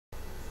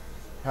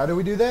How do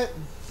we do that?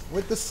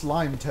 With the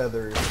slime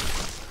tethers.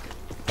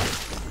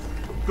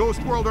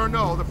 Ghost world or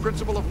no, the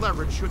principle of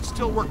leverage should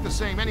still work the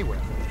same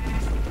anywhere.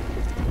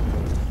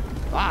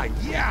 Ah,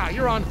 yeah,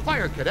 you're on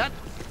fire, cadet.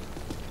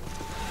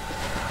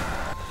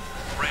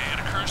 Ray, it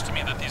occurs to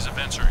me that these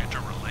events are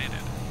interrelated.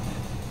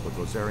 The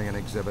Gozerian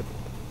exhibit,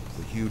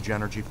 the huge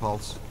energy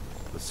pulse,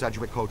 the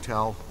Sedgwick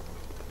Hotel,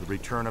 the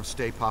return of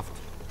Stay Puft.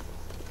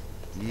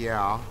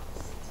 Yeah.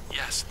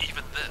 Yes,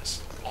 even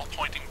this, all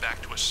pointing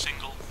back to a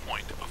single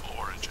point of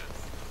origin.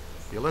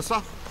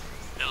 Alyssa?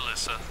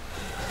 Alyssa.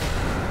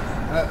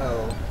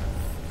 Uh-oh.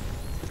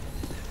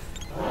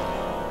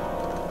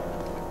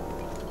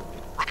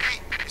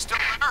 Rookie, you still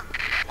there?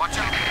 Watch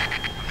out.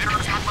 The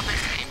mirrors aren't what they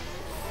seem.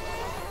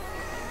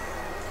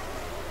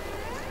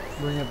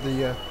 Bring up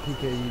the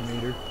PKE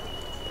meter.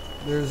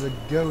 There's a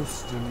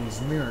ghost in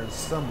these mirrors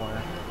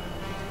somewhere.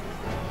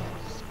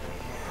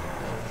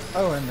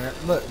 Oh, and there.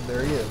 Look,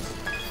 there he is.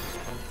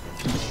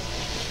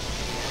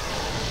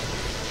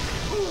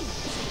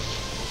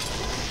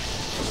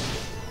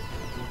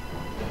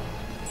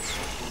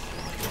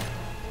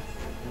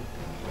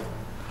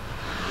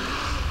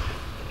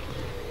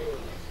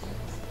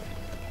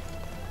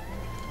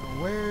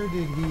 Where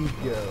did he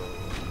go?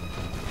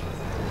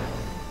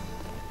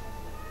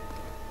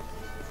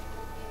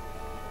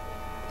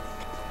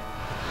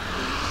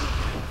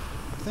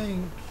 I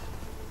think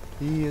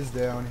he is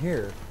down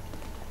here.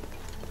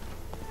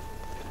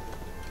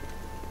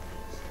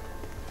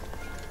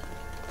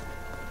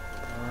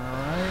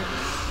 Alright.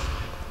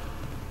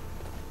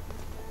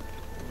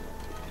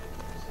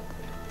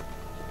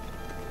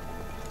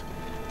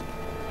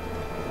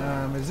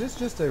 Is this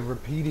just a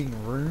repeating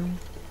room?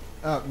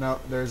 Oh, no,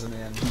 there's an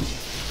end.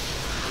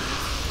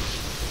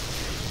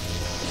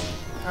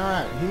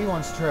 Alright, he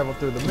wants to travel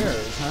through the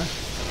mirrors, huh?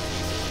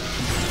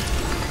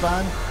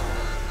 Fine.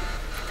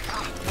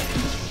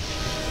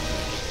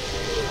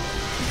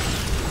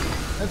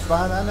 That's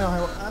fine. I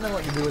know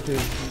what to do with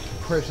his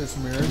precious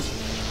mirrors.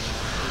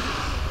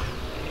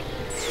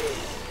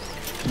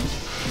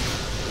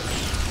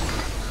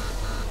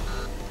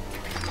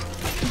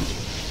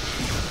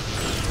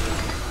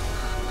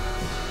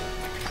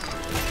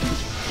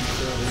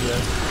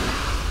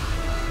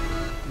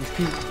 Just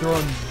keep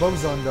throwing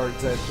boson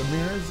darts at the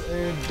mirrors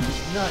and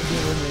not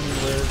giving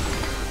them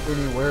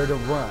anywhere to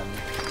run.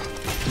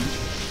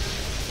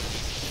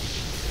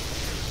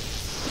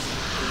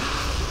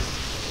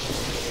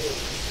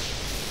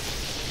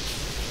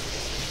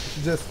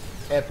 Just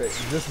epic.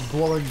 Just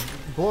blowing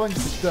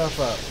stuff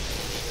up.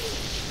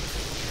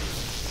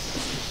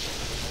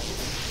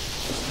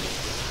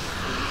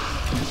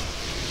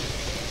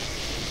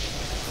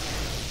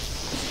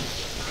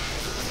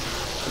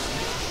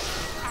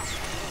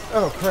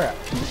 Oh crap.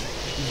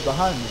 He's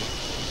behind me.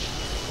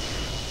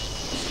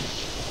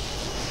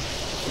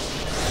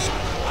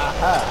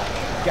 Aha!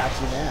 Got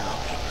you now.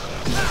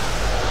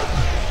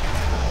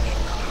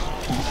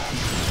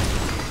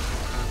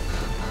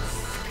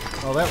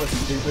 Oh, that was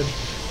stupid.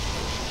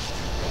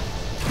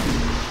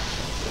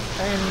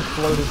 And he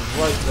floated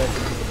right back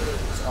into the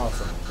mirrors.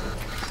 Awesome.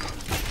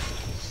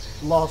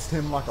 Lost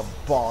him like a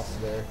boss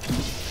there.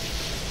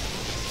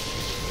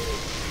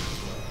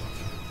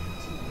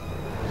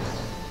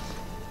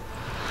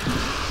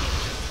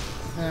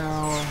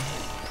 Now,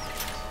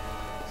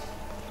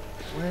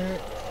 where?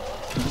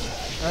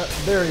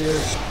 There he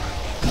is.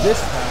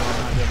 This time I'm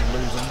not going to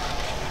lose him.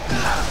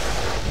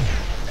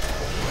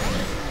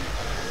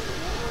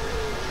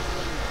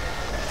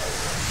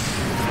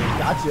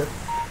 Gotcha.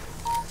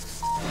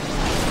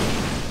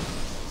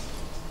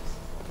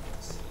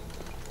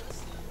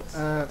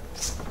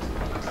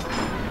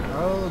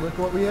 Oh, look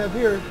what we have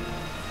here.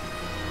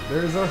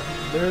 There's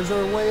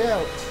our way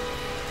out.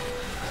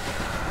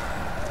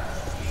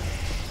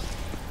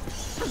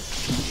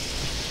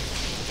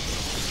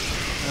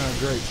 Oh,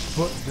 great.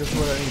 Book, just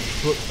what I need.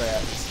 Book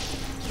bats.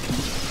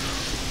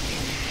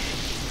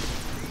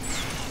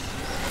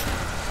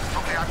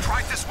 Okay, I've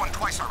tried this one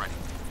twice already,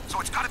 so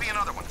it's got to be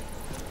another one.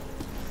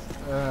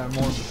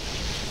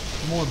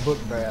 More book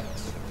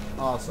bats.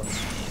 Awesome.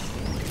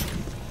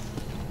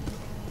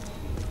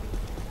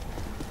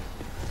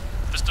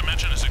 This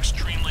dimension is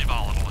extremely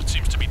volatile. It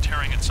seems to be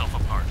tearing itself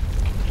apart.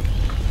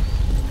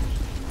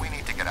 We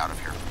need to get out of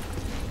here.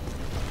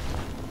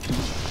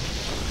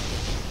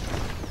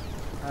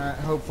 Alright,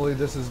 hopefully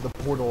this is the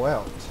portal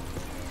out.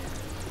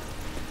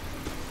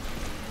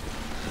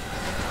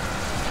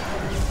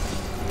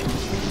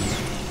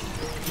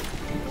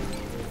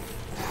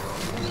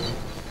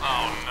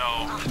 Oh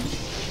no.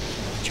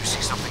 Did you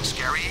see something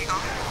scary,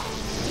 Egon?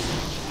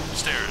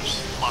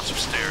 Stairs. Lots of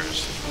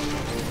stairs.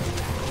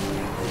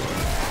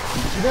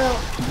 You know,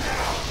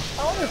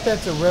 I wonder if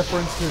that's a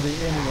reference to the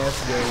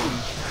NES game.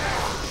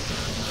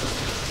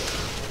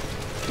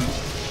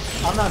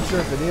 I'm not sure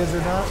if it is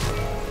or not.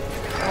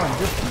 Come on,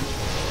 just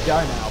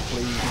die now,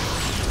 please.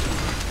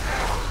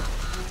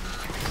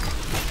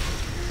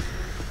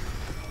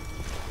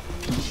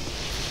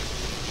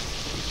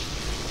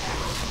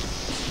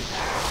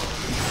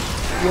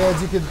 Yeah,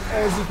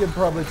 as you could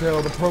probably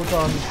tell, the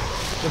proton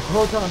The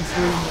proton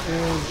stream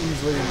is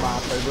easily my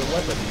favorite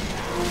weapon.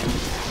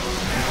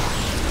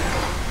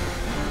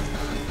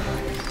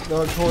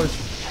 Though of course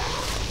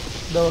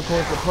the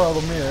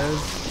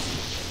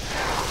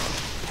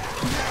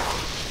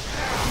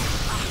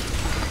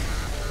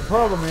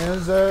problem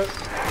is that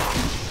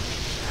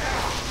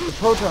the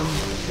proton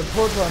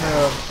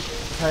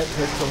pack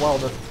takes a while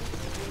to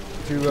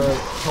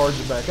charge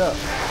it back up.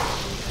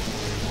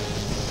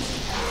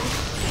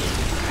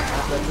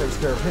 That takes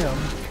care of him.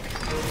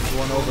 The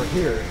one over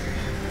here.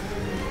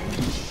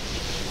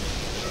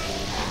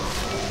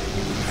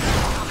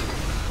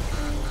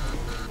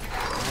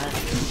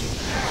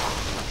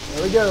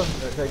 There we go.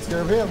 That takes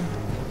care of him.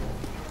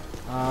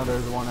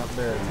 There's one up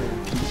there too.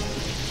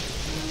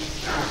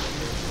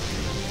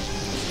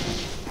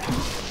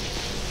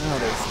 Now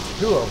there's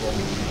two of them.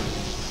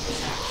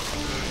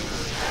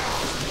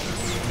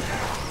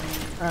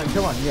 Alright,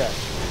 come on, yeah.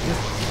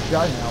 Just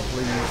die now,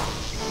 please.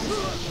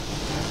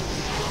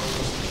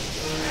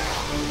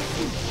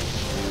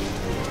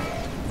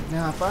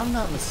 Now, if I'm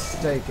not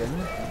mistaken...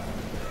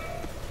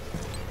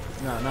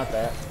 No, not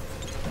that.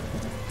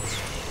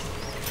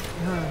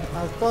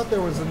 I thought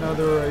there was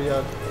another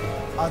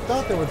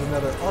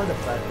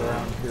artifact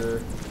around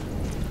here.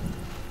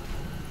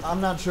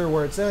 I'm not sure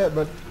where it's at,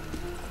 but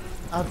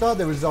I thought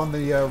it was on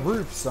the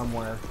roof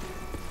somewhere.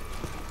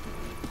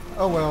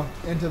 Oh well,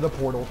 into the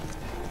portal.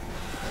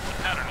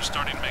 The pattern is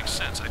starting to make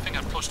sense. I think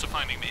I'm close to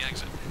finding the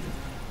exit.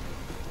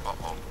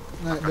 Uh-oh.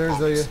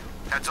 There's a...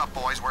 Heads up,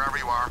 boys, wherever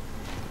you are.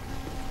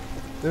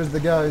 There's the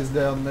guys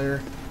down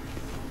there.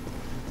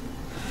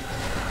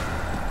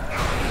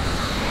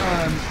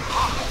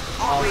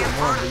 Awesome,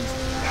 one of these.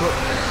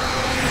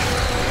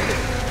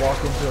 Walk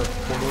into a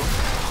portal.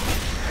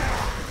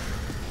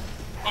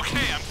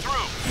 Okay, I'm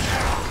through.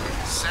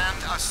 Send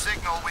a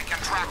signal we can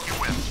track you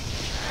with.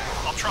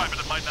 I'll try, but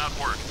it might not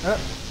work. There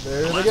The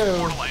they last go.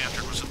 portal I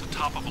entered was at the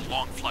top of a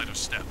long flight of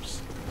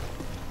steps.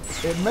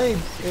 It may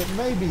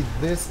be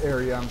this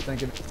area. I'm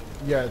thinking.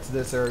 Yeah, it's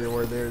this area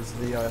where there's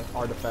the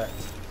artifact.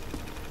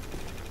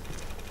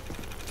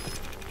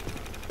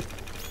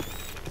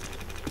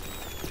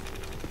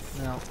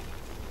 Now.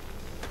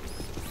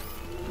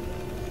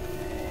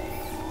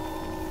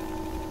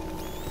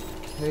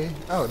 Okay.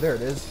 Oh, there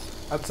it is.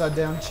 Upside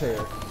down chair.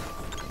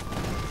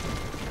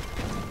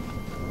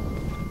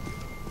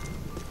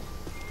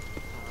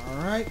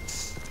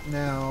 Alright.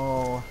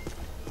 Now.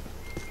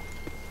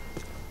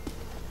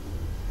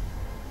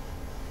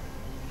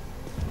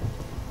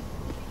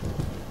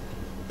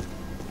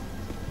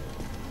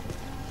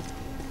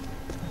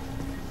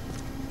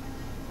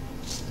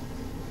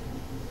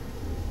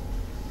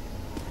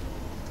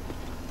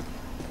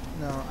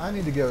 Now, I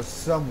need to go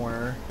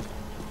somewhere.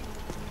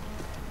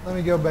 Let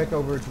me go back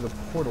over to the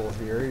portal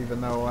here,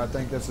 even though I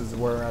think this is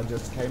where I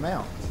just came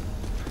out.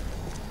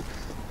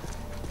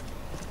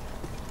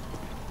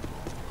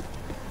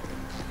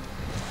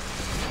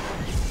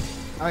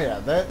 Oh yeah,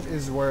 that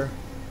is where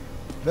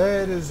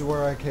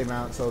I came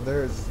out, so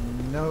there's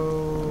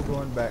no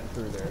going back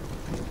through there.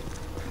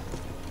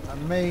 I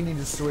may need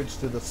to switch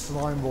to the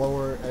slime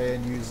blower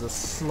and use the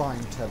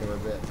slime tether a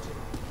bit.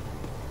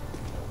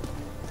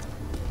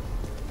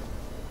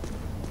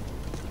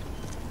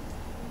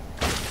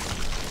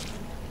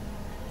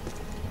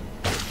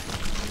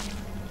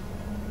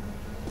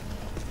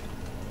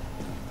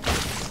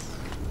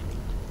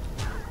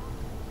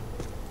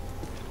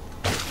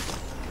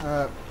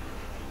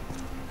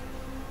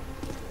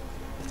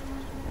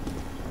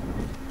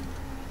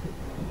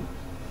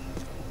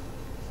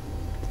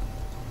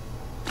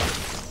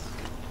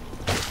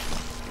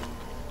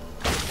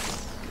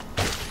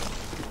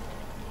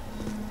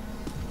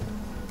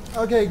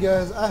 Okay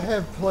guys, I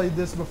have played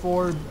this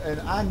before and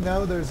I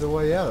know there's a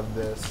way out of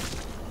this.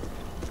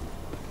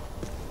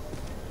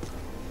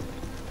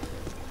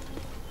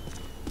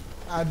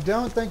 I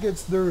don't think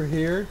it's through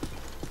here,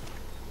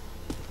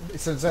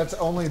 since that's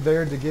only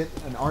there to get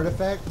an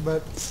artifact,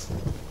 but...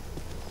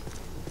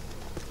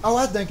 Oh,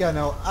 I think I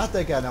know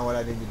what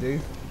I need to do.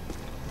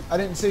 I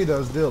didn't see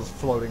those deals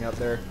floating up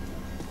there.